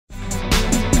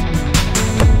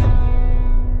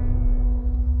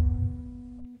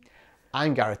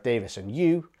I'm Gareth Davis and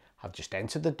you have just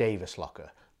entered the Davis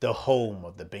Locker, the home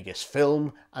of the biggest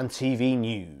film and TV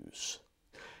news.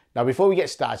 Now before we get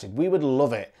started, we would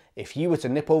love it if you were to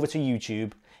nip over to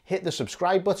YouTube, hit the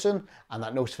subscribe button and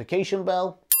that notification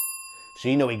bell so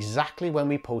you know exactly when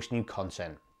we post new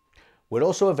content. We're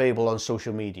also available on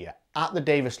social media at the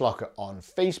Davis Locker on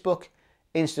Facebook,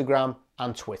 Instagram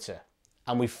and Twitter.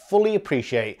 And we fully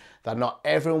appreciate that not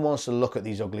everyone wants to look at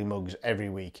these ugly mugs every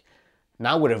week.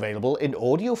 Now we're available in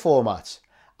audio format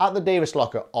at the Davis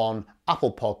Locker on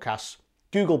Apple Podcasts,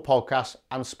 Google Podcasts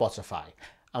and Spotify.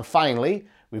 And finally,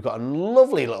 we've got a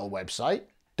lovely little website,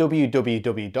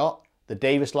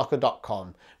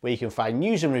 www.thedavislocker.com, where you can find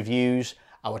news and reviews,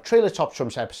 our Trailer Top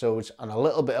Trumps episodes and a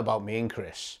little bit about me and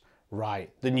Chris.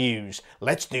 Right, the news.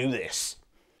 Let's do this.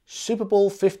 Super Bowl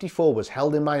 54 was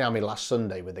held in Miami last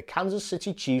Sunday with the Kansas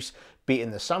City Chiefs beating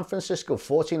the San Francisco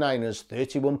 49ers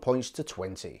 31 points to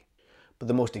 20. But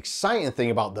the most exciting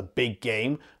thing about the big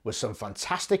game was some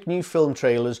fantastic new film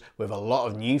trailers with a lot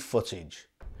of new footage.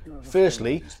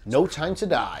 Firstly, No Time to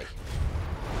Die.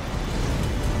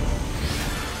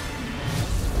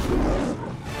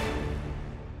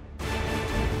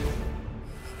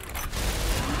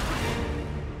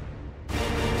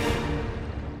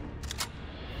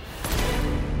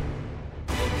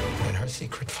 When her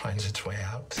secret finds its way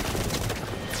out,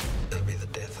 it'll be the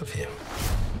death of him.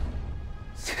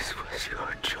 This was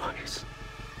your choice.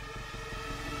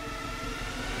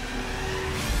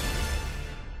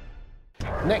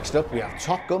 Next up, we have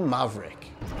Top Gun Maverick.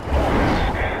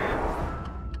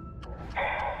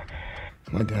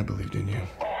 My dad believed in you.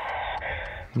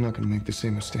 I'm not gonna make the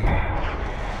same mistake.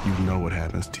 You know what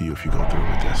happens to you if you go through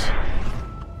with this.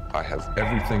 I have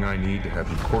everything I need to have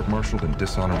you court-martialed and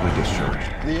dishonorably discharged.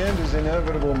 The end is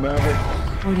inevitable, Maverick.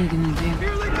 What are you gonna do?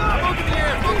 Here they go! Look in the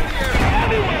air! Look in the air!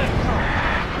 Everywhere!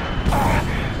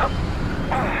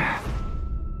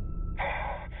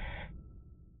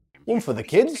 One for the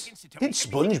kids, it's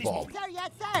SpongeBob. Sir, yes,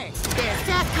 sir. There's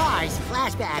fast cars,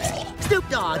 flashbacks, Snoop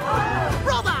Dogg,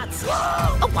 robots,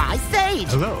 a wise sage.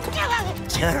 Hello.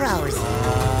 Churros.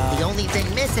 The only thing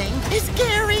missing is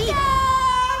Gary.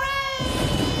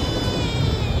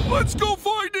 Let's go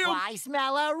find him! I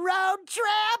smell a road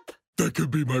trip. That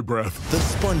could be my breath. The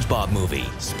SpongeBob movie,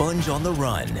 Sponge on the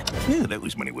Run. Yeah, that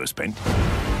was money well spent.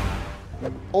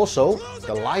 Also,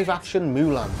 the live-action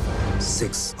Mulan.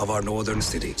 6 of our northern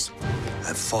cities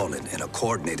have fallen in a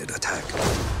coordinated attack.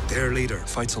 Their leader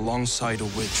fights alongside a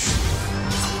witch.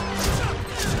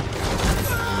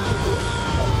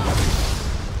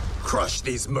 Crush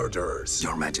these murderers,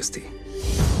 Your Majesty.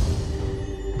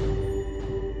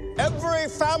 Every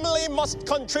family must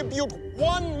contribute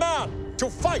 1 man to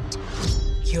fight.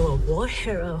 You're a war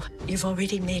hero. You've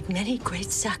already made many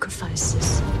great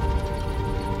sacrifices.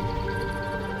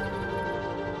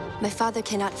 My father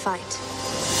cannot fight,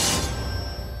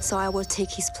 so I will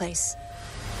take his place.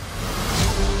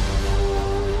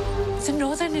 The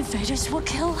northern invaders will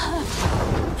kill her.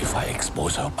 If I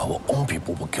expose her, our own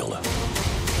people will kill her.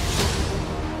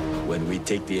 When we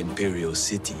take the Imperial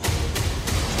City,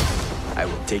 I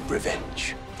will take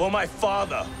revenge for my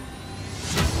father.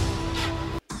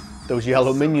 Those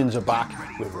yellow minions are back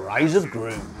with Rise of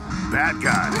Gru. Bad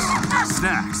guys.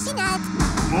 Snacks.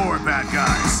 More bad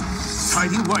guys.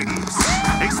 Tidy whities.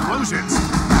 Explosions.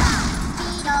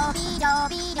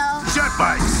 Jet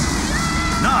bikes.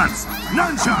 Nuns.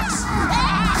 Nunchucks.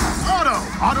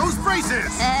 Auto's braces.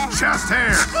 Chest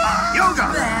hair.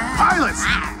 Yoga. Pilots.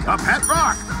 A pet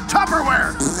rock.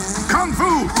 Tupperware. Kung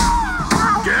Fu.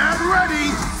 Get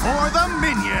ready for the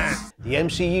minion. The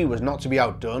MCU was not to be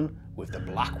outdone with the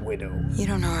Black Widow. You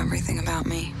don't know everything about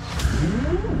me.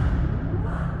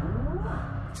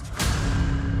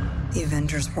 The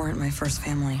Avengers weren't my first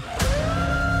family.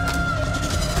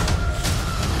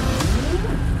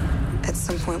 At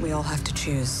some point, we all have to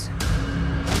choose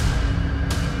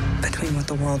between what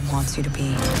the world wants you to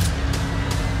be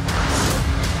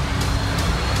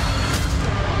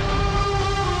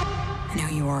and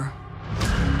who you are.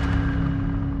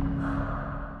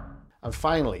 And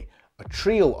finally, a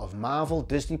trio of Marvel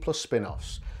Disney Plus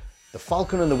spin-offs. The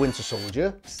Falcon and the Winter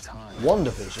Soldier,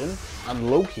 WandaVision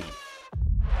and Loki.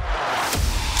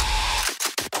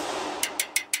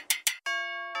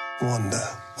 Wanda,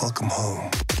 welcome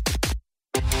home.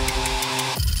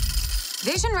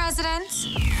 Vision residents.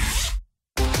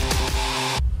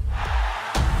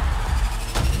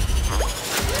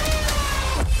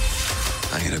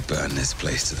 I'm gonna burn this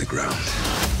place to the ground.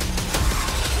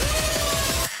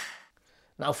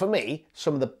 Now for me,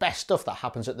 some of the best stuff that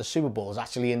happens at the Super Bowl is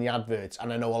actually in the adverts,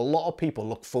 and I know a lot of people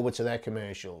look forward to their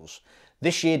commercials.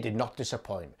 This year did not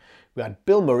disappoint. We had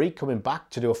Bill Murray coming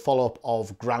back to do a follow-up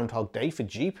of Groundhog Day for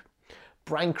Jeep.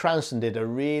 Bryan Cranston did a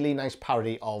really nice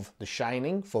parody of The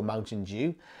Shining for Mountain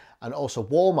Dew. And also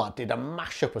Walmart did a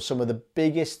mashup of some of the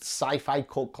biggest sci-fi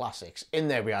cult classics. In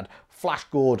there we had Flash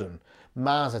Gordon,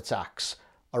 Mars Attacks,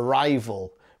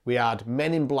 Arrival, we had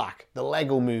Men in Black, the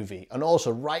Lego Movie, and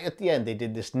also right at the end they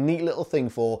did this neat little thing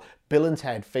for Bill and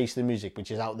Ted Face the Music,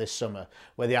 which is out this summer,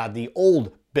 where they had the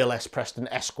old Bill S. Preston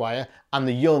Esquire and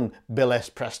the young Bill S.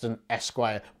 Preston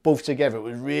Esquire, both together. It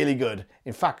was really good.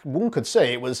 In fact, one could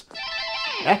say it was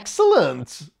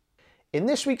excellent. In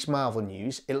this week's Marvel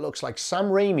news, it looks like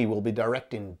Sam Raimi will be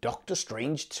directing Doctor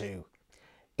Strange 2.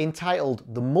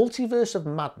 Entitled The Multiverse of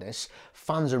Madness,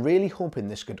 fans are really hoping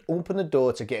this could open the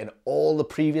door to getting all the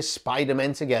previous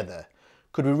Spider-Men together.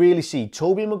 Could we really see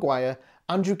Tobey Maguire,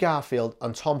 Andrew Garfield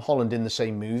and Tom Holland in the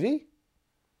same movie?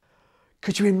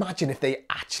 Could you imagine if they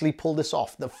actually pulled this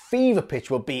off? The fever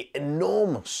pitch would be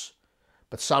enormous.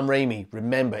 But Sam Raimi,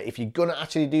 remember, if you're going to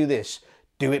actually do this,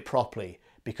 do it properly,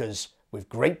 because with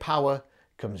great power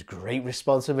comes great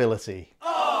responsibility.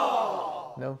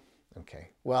 Oh! No? Okay.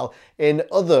 Well, in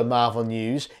other Marvel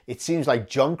news, it seems like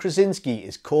John Krasinski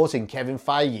is courting Kevin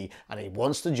Feige and he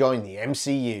wants to join the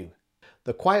MCU.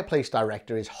 The Quiet Place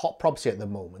director is hot property at the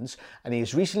moment, and he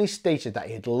has recently stated that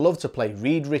he'd love to play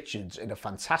Reed Richards in a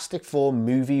Fantastic Four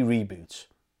movie reboot.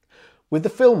 With the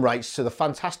film rights to the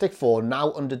Fantastic Four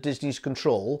now under Disney's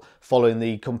control, following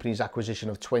the company's acquisition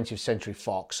of 20th Century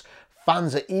Fox,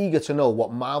 fans are eager to know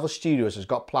what Marvel Studios has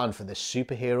got planned for this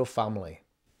superhero family.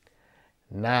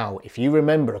 Now, if you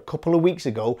remember, a couple of weeks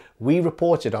ago, we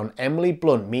reported on Emily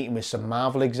Blunt meeting with some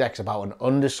Marvel execs about an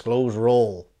undisclosed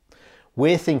role.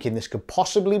 We're thinking this could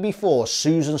possibly be for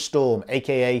Susan Storm,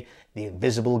 aka the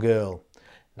Invisible Girl.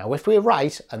 Now, if we're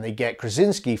right and they get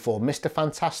Krasinski for Mr.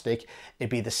 Fantastic, it'd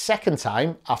be the second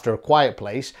time, after A Quiet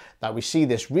Place, that we see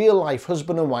this real-life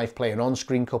husband and wife play an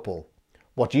on-screen couple.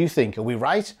 What do you think? Are we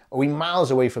right? Are we miles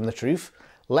away from the truth?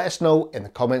 Let us know in the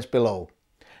comments below.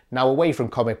 Now, away from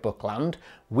comic book land,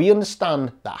 we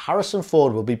understand that Harrison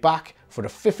Ford will be back for the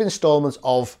 5th installment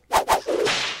of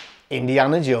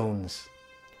Indiana Jones.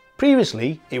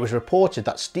 Previously, it was reported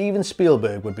that Steven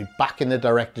Spielberg would be back in the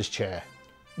director's chair.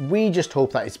 We just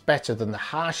hope that it's better than the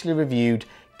harshly reviewed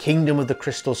Kingdom of the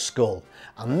Crystal Skull,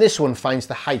 and this one finds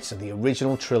the heights of the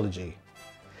original trilogy.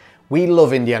 We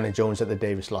love Indiana Jones at the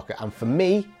Davies Locker, and for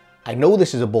me, I know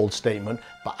this is a bold statement,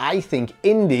 but I think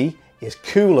Indy is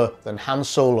cooler than Han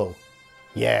Solo.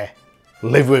 Yeah,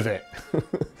 live with it.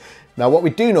 Now, what we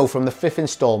do know from the 5th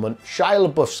installment,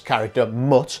 Shia LaBeouf's character,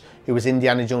 Mutt, who was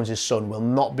Indiana Jones' son, will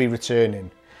not be returning.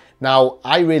 Now,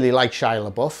 I really like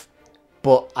Shia LaBeouf,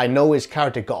 but I know his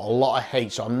character got a lot of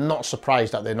hate, so I'm not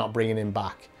surprised that they're not bringing him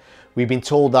back. We've been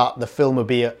told that the film will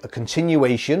be a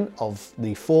continuation of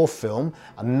the 4th film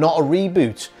and not a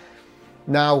reboot.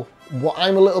 Now, what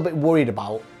I'm a little bit worried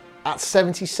about, at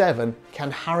 77,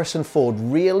 can Harrison Ford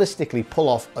realistically pull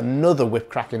off another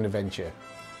whip-cracking adventure?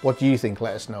 What do you think?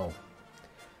 Let us know.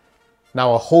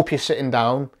 Now, I hope you're sitting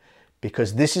down,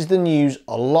 because this is the news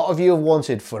a lot of you have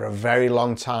wanted for a very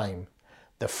long time.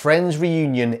 The Friends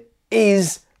reunion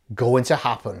is going to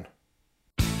happen.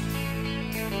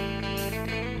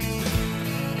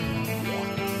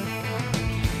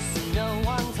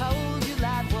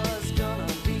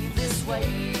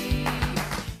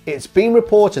 It's been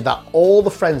reported that all the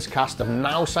Friends cast have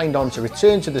now signed on to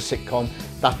return to the sitcom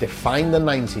that defined the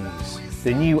 90s.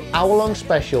 The new hour-long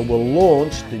special will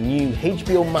launch the new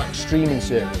HBO Max streaming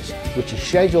service, which is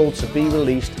scheduled to be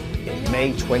released in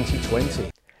May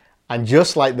 2020. And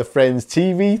just like the Friends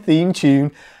TV theme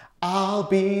tune, I'll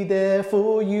be there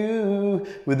for you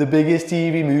with the biggest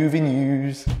TV movie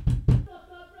news.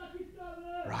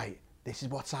 Right, this is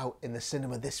what's out in the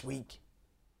cinema this week.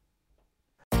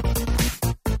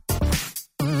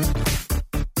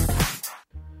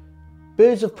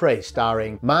 Birds of Prey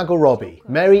starring Margot Robbie,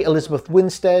 Mary Elizabeth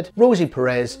Winstead, Rosie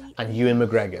Perez and Ewan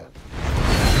McGregor.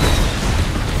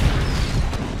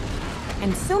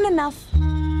 And soon enough,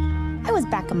 I was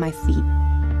back on my feet,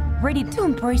 ready to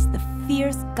embrace the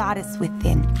fierce goddess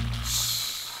within.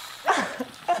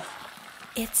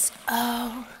 It's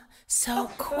oh so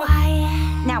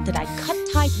quiet. Now that I cut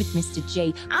ties with Mr.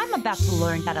 J, I'm about to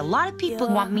learn that a lot of people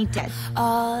want me dead.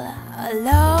 All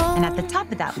alone. And at the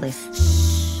top of that list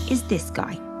is this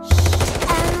guy.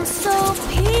 And so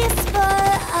peaceful.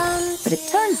 But it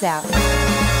turns out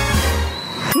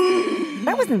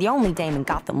I wasn't the only dame in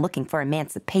Gotham looking for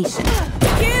emancipation.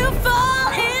 You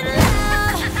fall in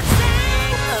love.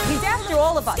 He's after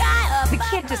all of us. The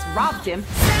kid just robbed him.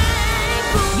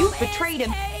 You betrayed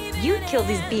him. You killed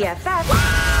his BFF.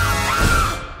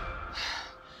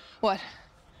 What?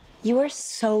 You are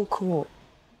so cool.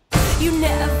 You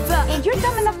never. And you're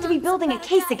dumb enough to be building a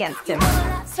case against him.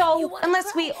 So,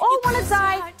 unless we all want to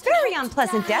die very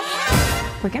unpleasant death,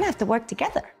 we're gonna have to work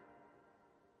together.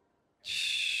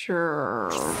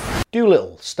 Sure.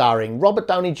 Doolittle, starring Robert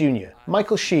Downey Jr.,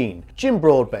 Michael Sheen, Jim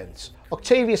Broadbent,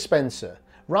 Octavia Spencer,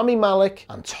 Rami Malek,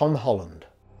 and Tom Holland.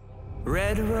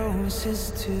 Red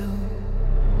roses too.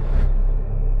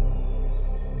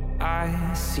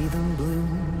 I see them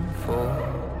bloom for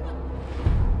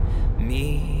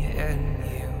me and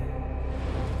you,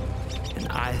 and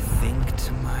I think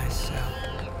to myself,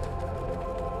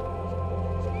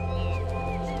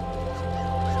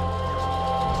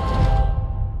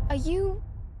 Are you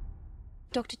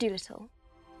Dr. Doolittle?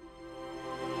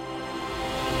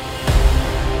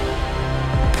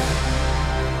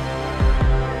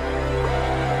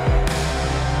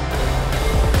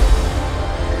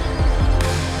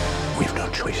 We've no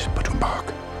choice but to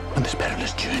embark on this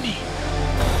perilous journey.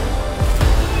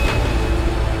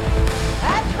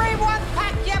 Everyone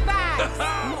pack your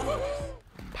bags!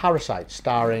 Parasite,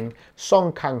 starring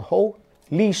Song Kang-ho,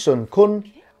 Lee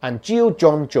Sun-kun, and Jeo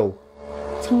Jeon-jo.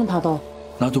 창문 닫아.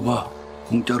 나도 봐.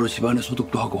 공짜로 집안에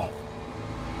소독도 하고.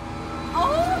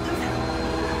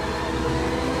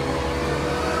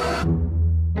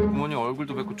 부모님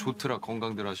얼굴도 뵙고 좋더라.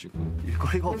 건강들 하시고.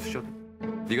 일거리가 없으셔도.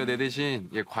 네가 내 대신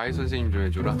얘 과외 선생님 좀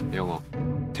해줘라. 영어.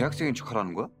 대학생인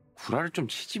척하라는 거야? 구라를 좀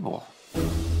치지 뭐.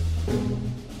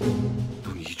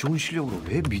 너 이 좋은 실력으로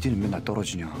왜 미대는 맨날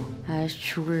떨어지냐? 아이씨,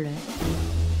 죽을래.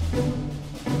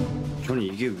 저는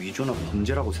이게 위조나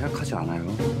범죄라고 생각하지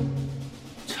않아요.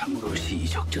 참으로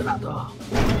시의적절하다.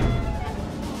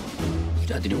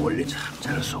 부자들이 원래 참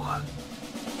잘 속아.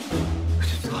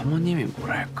 사모님이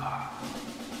뭐랄까.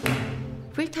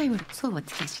 풀타임으로 수업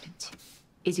어떻게 하시는지.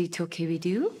 Is it okay with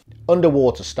you?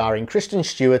 Underwater, starring Kristen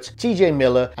Stewart, TJ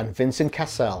Miller, and Vincent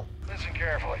Cassel. Listen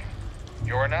carefully.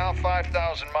 You are now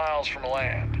 5,000 miles from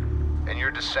land, and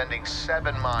you're descending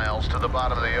 7 miles to the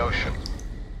bottom of the ocean.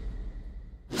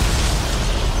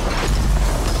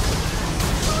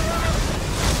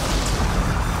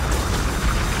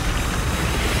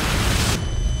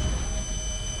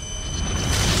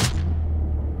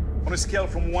 On a scale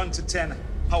from 1 to 10,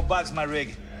 how bad's my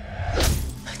rig?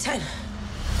 10.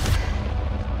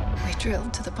 We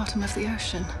drilled to the bottom of the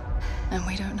ocean, and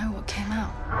we don't know what came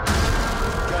out.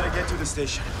 Gotta get to the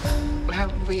station. How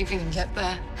would we even get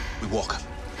there? We walk.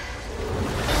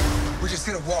 We're just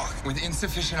gonna walk with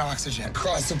insufficient oxygen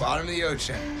across the bottom of the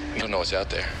ocean. We don't know what's out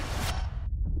there.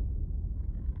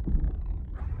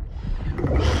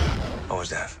 What was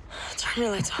that? Turn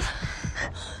your lights off.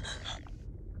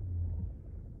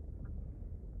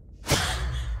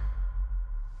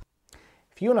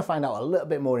 If you want to find out a little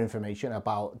bit more information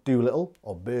about Doolittle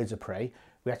or Birds of Prey,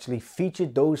 we actually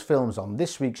featured those films on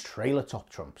this week's Trailer Top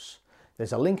Trumps.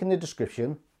 There's a link in the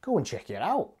description, go and check it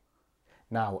out.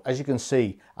 Now, as you can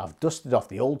see, I've dusted off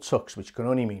the old tux, which can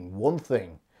only mean one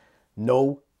thing.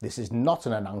 No, this is not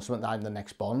an announcement that I'm the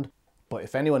next Bond, but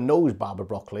if anyone knows Barbara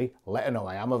Broccoli, let her know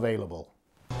I am available.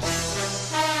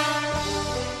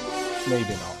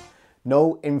 Maybe not.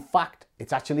 No, in fact,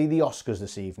 it's actually the Oscars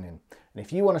this evening. And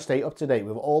if you want to stay up to date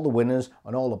with all the winners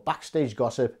and all the backstage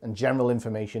gossip and general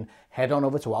information, head on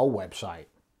over to our website.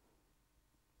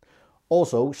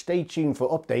 Also, stay tuned for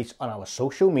updates on our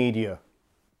social media.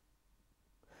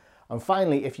 And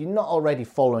finally, if you're not already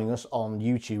following us on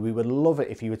YouTube, we would love it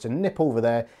if you were to nip over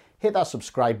there, hit that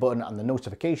subscribe button and the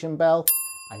notification bell,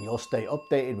 and you'll stay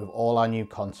updated with all our new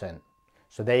content.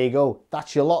 So there you go,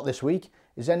 that's your lot this week.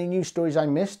 Is there any news stories I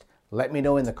missed? Let me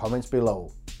know in the comments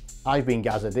below. I've been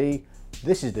Gaza D.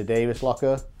 This is the Davis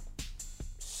Locker.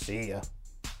 See ya.